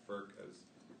 FERC, as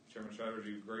Chairman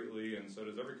Chatterjee greatly, and so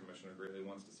does every commissioner greatly,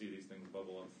 wants to see these things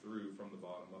bubble up through from the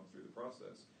bottom up through the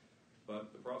process.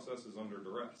 But the process is under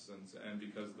duress, and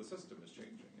because the system is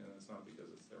changing, and it's not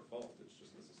because it's their fault, it's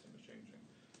just the system is changing.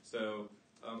 So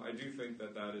I do think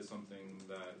that is something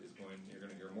that you're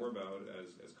going to hear more about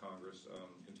as Congress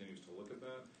continues to look at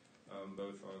that,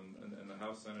 both in the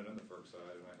House, Senate, and the FERC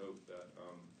side, and I hope that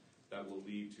that will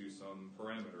lead to some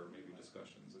parameter, maybe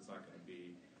discussions. It's not going to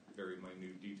be very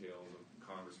minute details of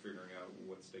Congress figuring out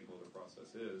what stakeholder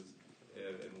process is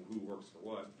and who works for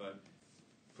what, but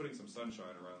putting some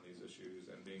sunshine around these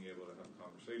issues and being able to have a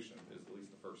conversation is at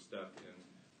least the first step in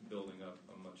building up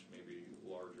a much maybe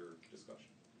larger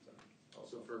discussion.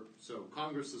 So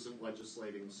Congress isn't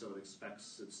legislating, so it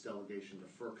expects its delegation to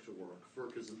FERC to work.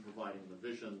 FERC isn't providing the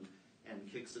vision and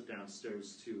kicks it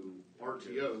downstairs to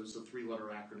RTOs, a three-letter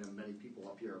acronym many people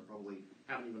up here probably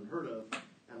haven't even heard of.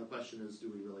 And the question is,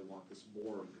 do we really want this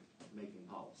board making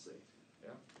policy?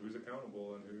 Yeah, who's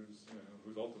accountable and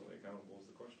who's ultimately accountable is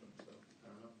the question.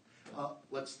 So,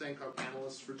 let's thank our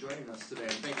panelists for joining us today.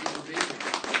 Thank you for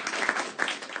being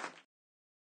here.